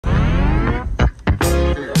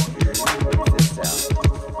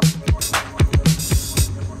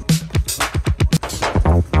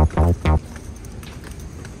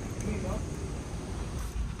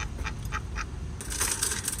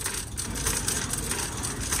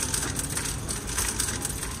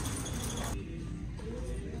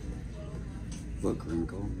Look,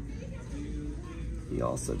 Wrinkle. He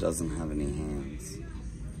also doesn't have any hands.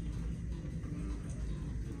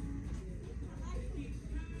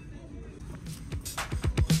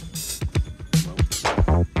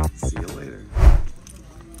 Well, see you later.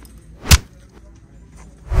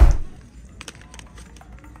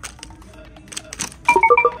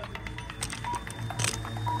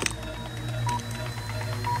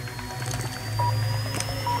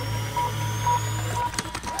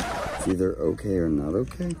 It's either okay or not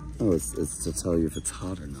okay. Oh, it's to tell you if it's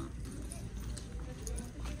hot or not.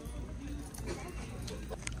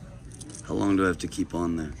 How long do I have to keep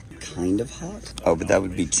on there? Kind of hot? Oh, but that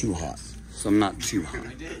would be too hot. So I'm not too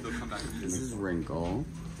hot. This is Wrinkle.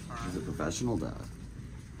 He's a professional dad.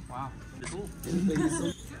 Wow. Cool.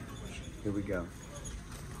 Here we go.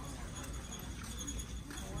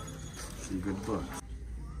 Some good books.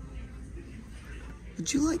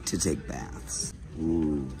 Would you like to take baths?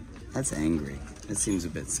 Ooh. That's angry. That seems a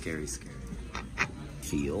bit scary.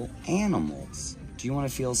 Feel animals. Do you want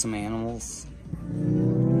to feel some animals?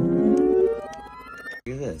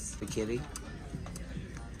 Look at this. The kitty.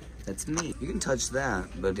 That's me. You can touch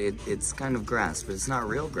that, but it's kind of grass, but it's not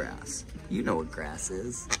real grass. You know what grass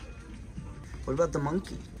is. What about the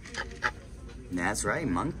monkey? That's right,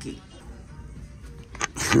 monkey.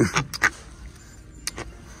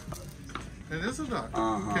 It is a duck.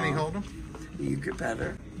 Can he hold him? You could pet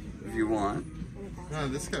her. If you want. No,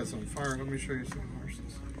 this guy's on fire. Let me show you some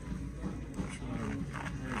horses.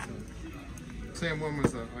 Sam, when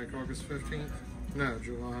was that? Like August 15th? No,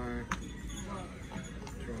 July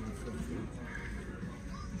 15th.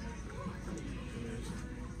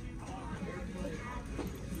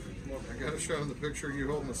 I gotta show him the picture of you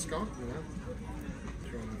holding a skunk, man.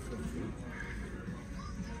 July 15th.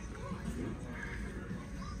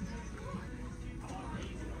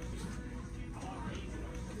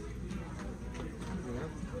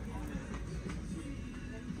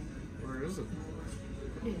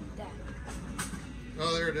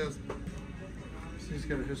 Oh, there it is. He's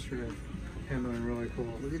got a history of handling really cool.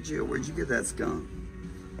 Look at you. Where'd you get that skunk?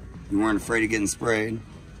 You weren't afraid of getting sprayed?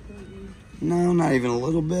 No, not even a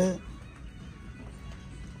little bit.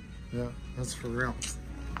 Yeah, that's for real.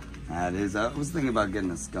 That is. I was thinking about getting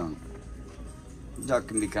a skunk. Duck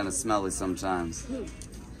can be kind of smelly sometimes. So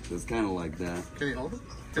it's kind of like that. Can he hold him?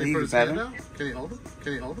 Can Can he you put his pet hand him? out? Can he hold him?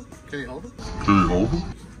 Can he hold him? Can he hold him? Can you hold him?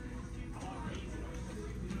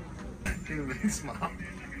 Give him a big smile.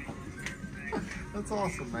 That's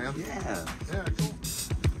awesome, man. Yeah. Yeah, cool.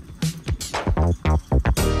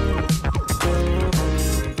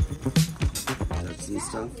 Touch some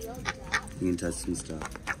stuff. You can touch some stuff.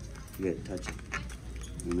 You gotta touch it.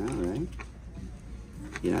 I know, right?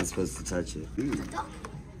 You're not supposed to touch it.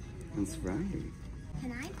 That's right.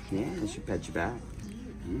 Can I pet Yeah, I should pet you back.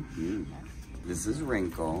 This is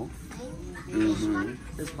Wrinkle.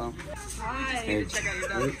 Fist bump. Hi. Hey, Check out your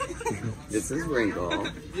dog. This is Wrinkle.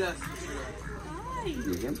 Yes. Hi.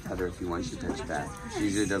 You can pet her if you want. She touch you back. She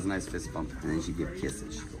usually does a nice fist bump, and then she give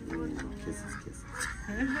kisses. She go, ooh, kisses, kisses.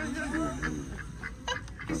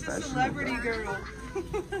 She's a celebrity girl.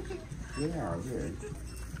 Yeah, good.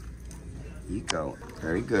 You go.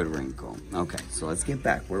 Very good, Wrinkle. Okay, so let's get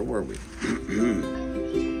back. Where were we?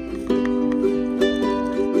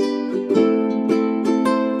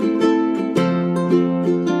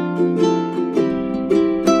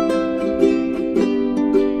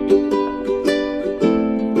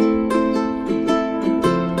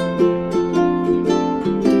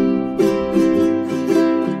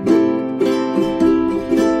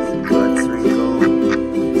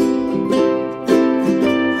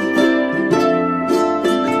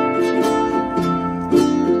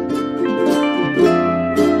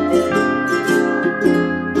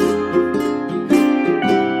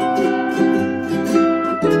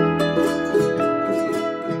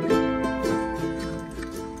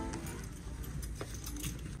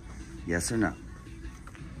 Yes or no?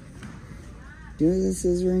 You know what this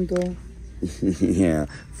is, Wrinkle? Yeah,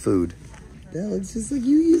 food. That looks just like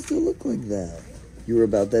you used to look like that. You were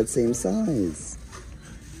about that same size.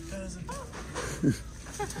 That's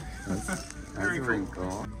a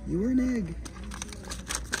Wrinkle. You were an egg.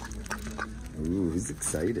 Ooh, he's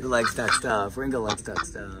excited. He likes that stuff. Wrinkle likes that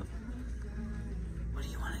stuff. What do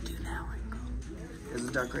you want to do now, Wrinkle? There's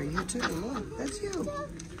a duck right here, too. Look, that's you.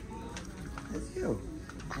 That's you.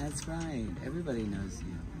 That's right. Everybody knows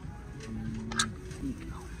you. Here you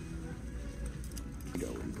go. Here you go,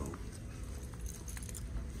 Wrinkle.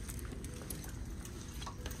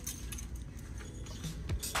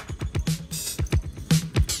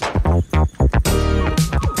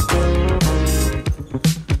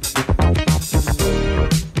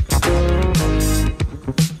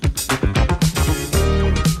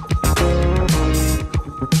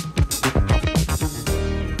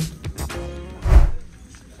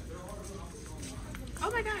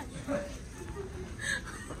 my god.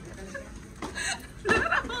 Look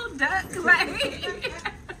at the whole duck, like.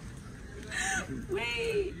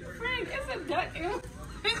 Wait, Frank, it's a duck.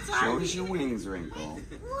 Show us your wings, Wrinkle.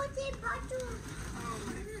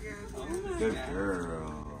 Good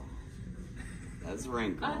girl. That's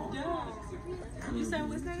Wrinkle. A duck. You said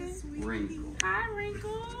what's that name? Wrinkle. Hi,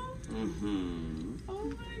 Wrinkle. Mm-hmm. Oh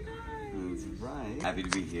my god. That's right. Happy to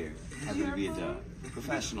be here. Happy to be a duck.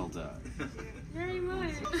 Professional duck. Very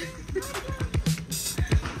much.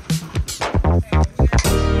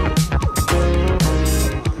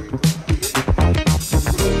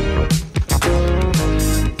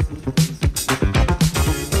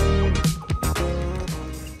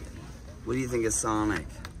 What do you think of Sonic?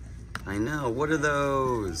 I know. What are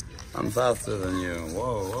those? I'm faster than you.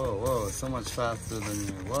 Whoa, whoa, whoa. So much faster than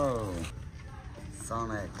you. Whoa.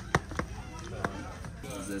 Sonic.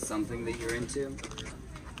 Is there something that you're into?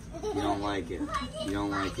 You don't like it. You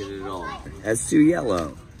don't like it at all. That's too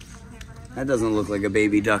yellow. That doesn't look like a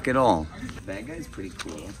baby duck at all. The bad guy's pretty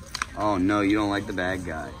cool. Oh no, you don't like the bad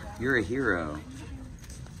guy. You're a hero.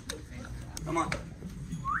 Come on.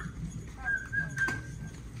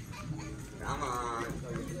 Come on.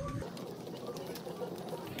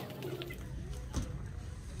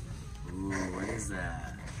 Ooh, what is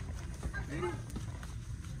that?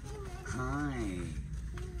 Hi.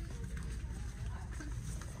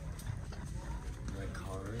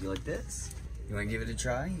 You like this? You want to give it a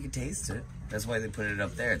try? You can taste it. That's why they put it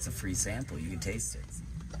up there. It's a free sample. You can taste it.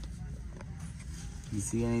 You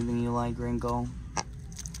see anything you like, Wrinkle?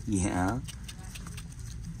 Yeah?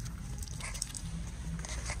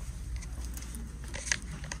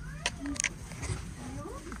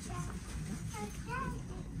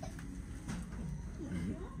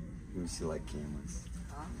 You see like cameras.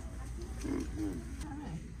 Mm-hmm.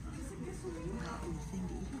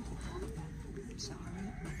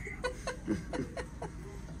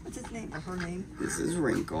 What's his name or her name? This is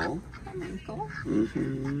Wrinkle. Wrinkle.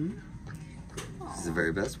 Mm-hmm. This is the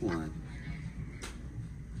very best one.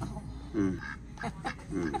 Oh. Mm.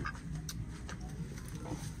 Mm.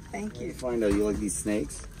 Thank you. Find out you like these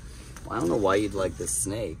snakes? Well, I don't know why you'd like this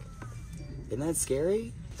snake. Isn't that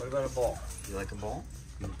scary? What about a ball? You like a ball?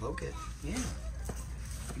 You can poke it. Yeah.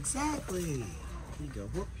 Exactly. Here you go.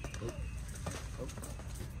 Whoop. Whoop. Whoop.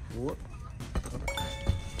 Whoop.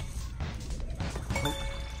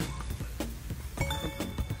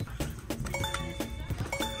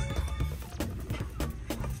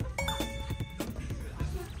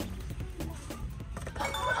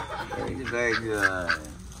 Very good.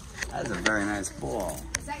 That's a very nice ball.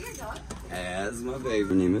 Is that your dog? That's my baby.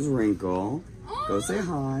 Her name is Wrinkle. Oh. Go say hi.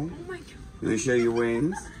 Oh my god. You want to show your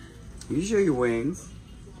wings? You show your wings.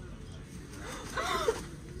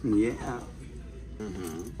 Yeah.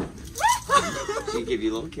 Mm-hmm. She give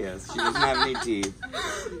you a little kiss. She doesn't have any teeth.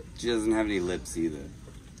 She doesn't have any lips either.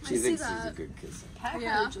 She thinks she's a good kisser.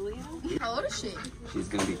 Yeah. How old is she? She's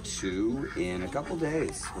gonna be 2 in a couple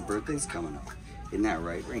days. Her birthday's coming up. Isn't that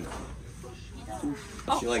right, Wrinkle?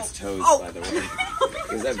 She likes toes, by the way.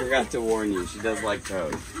 Because I forgot to warn you, she does like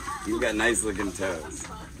toes. You've got nice looking toes.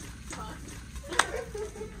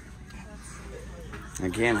 I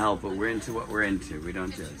can't help it. We're into what we're into. We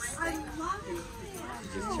don't just. I love it.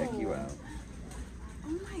 Just check you out.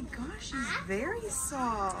 Oh my gosh, she's very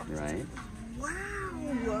soft. Right? Wow.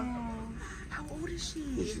 How old is she?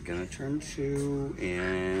 She's gonna turn 2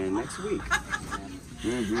 in next week.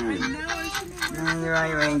 Mm-hmm. You're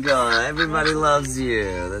right, Wrinkle. Everybody loves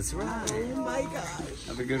you. That's right. Oh my gosh.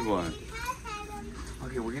 Have a good one.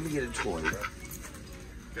 Okay, we're gonna get a toy. Can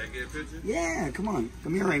I get a picture? Yeah, come on.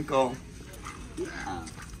 Come here, Wrinkle. Yeah.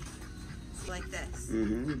 It's like this.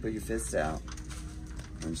 Mm-hmm. Put your fist out.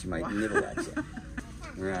 And she might nibble at you.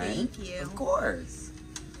 Right? Thank you. Of course.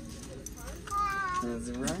 That's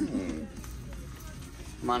right.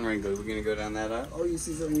 Come on, Wrinkle. We're gonna go down that aisle. Oh, you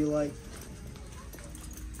see something you like?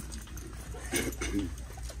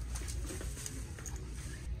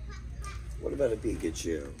 What about a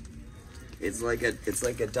Pikachu? It's like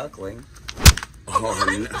a duckling. Oh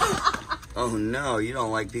no. Oh no, you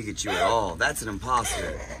don't like Pikachu at all. That's an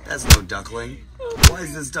imposter. That's no duckling. Why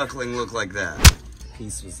does this duckling look like that?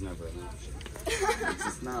 Peace was never an option. It's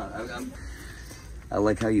just not. I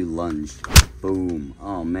like how you lunge. Boom.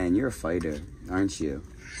 Oh man, you're a fighter, aren't you?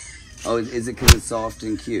 Oh, is it because it's soft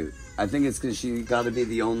and cute? I think it's because she got to be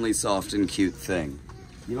the only soft and cute thing.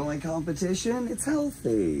 You don't like competition? It's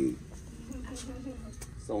healthy.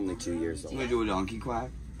 It's only 2 years old. You want to do a donkey quack?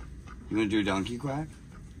 You want to do a donkey quack?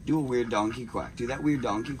 Do a weird donkey quack. Do that weird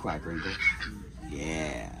donkey quack, Wrinkle.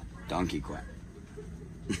 Yeah, donkey quack.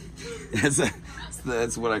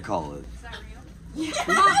 That's what I call it.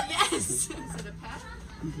 Yes. Is it a pet?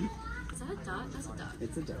 Is that a duck? That's a duck.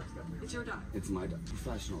 It's a duck. It's your dog. It's my duck.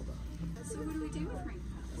 Professional duck. So what do we do with Wrinkle?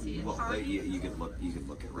 Is he a Well, party? you could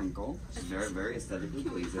look at Wrinkle. She's very aesthetically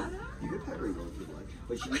pleasing. You could pet Wrinkle if you'd like.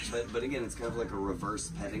 But again, it's kind of like a reverse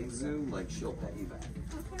petting zoo. Like she'll pet you back.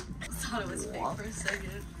 Okay. I thought it was fake for a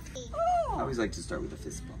second. I always like to start with a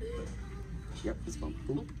fist bump. But yep, fist bump.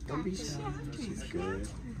 Oop, don't be shy. She's good.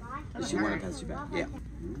 Does she want to pass you back? Yeah.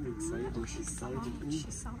 Ooh, excited. She's excited.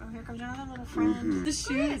 She's so. Oh, here comes another little friend. The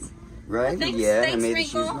shoes. Right? Thanks, Yeah, thanks, I made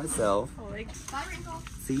Wrinkle. the shoes myself. Bye, Wrinkle.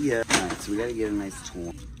 See ya. Alright, so we gotta get a nice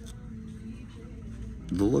tour.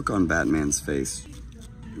 The look on Batman's face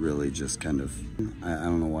really just kind of, I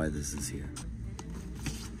don't know why this is here.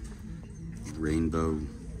 Rainbow,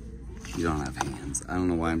 you don't have hands. I don't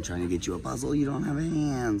know why I'm trying to get you a puzzle. You don't have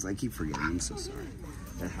hands. I keep forgetting. I'm so sorry.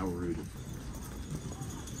 How rude.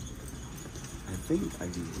 I think I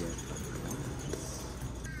can get this.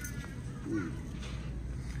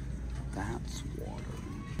 That's water.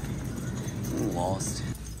 I'm lost.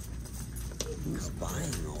 Who's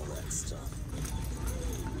buying all that stuff?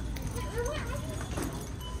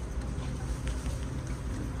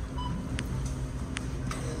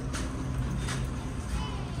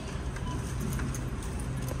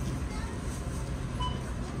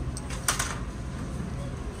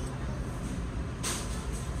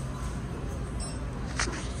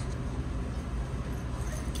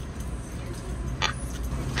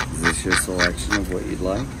 Is this your selection of what you'd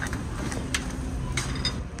like?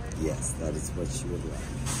 Yes, that is what you would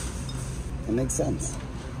like. That makes sense.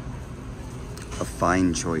 A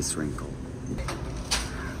fine choice, Wrinkle.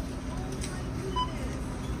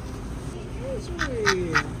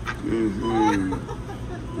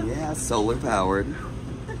 Mm-hmm. Yeah, solar powered.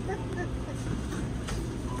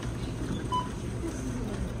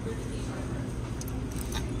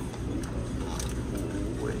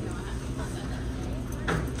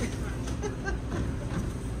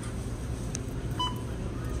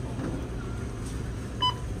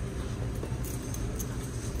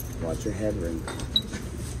 Watch your head, Wrinkle.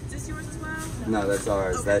 Is this yours as well? No, that's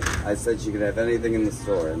ours. Okay. That I said she could have anything in the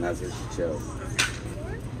store, and that's what she chose.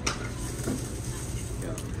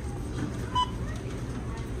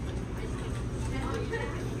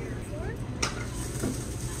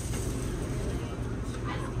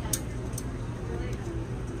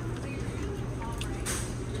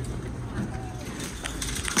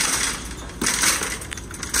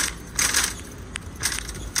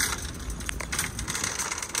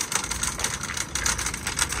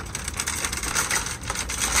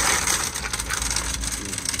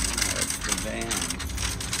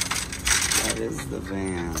 That is the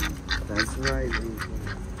van. That's right, Wrinkle.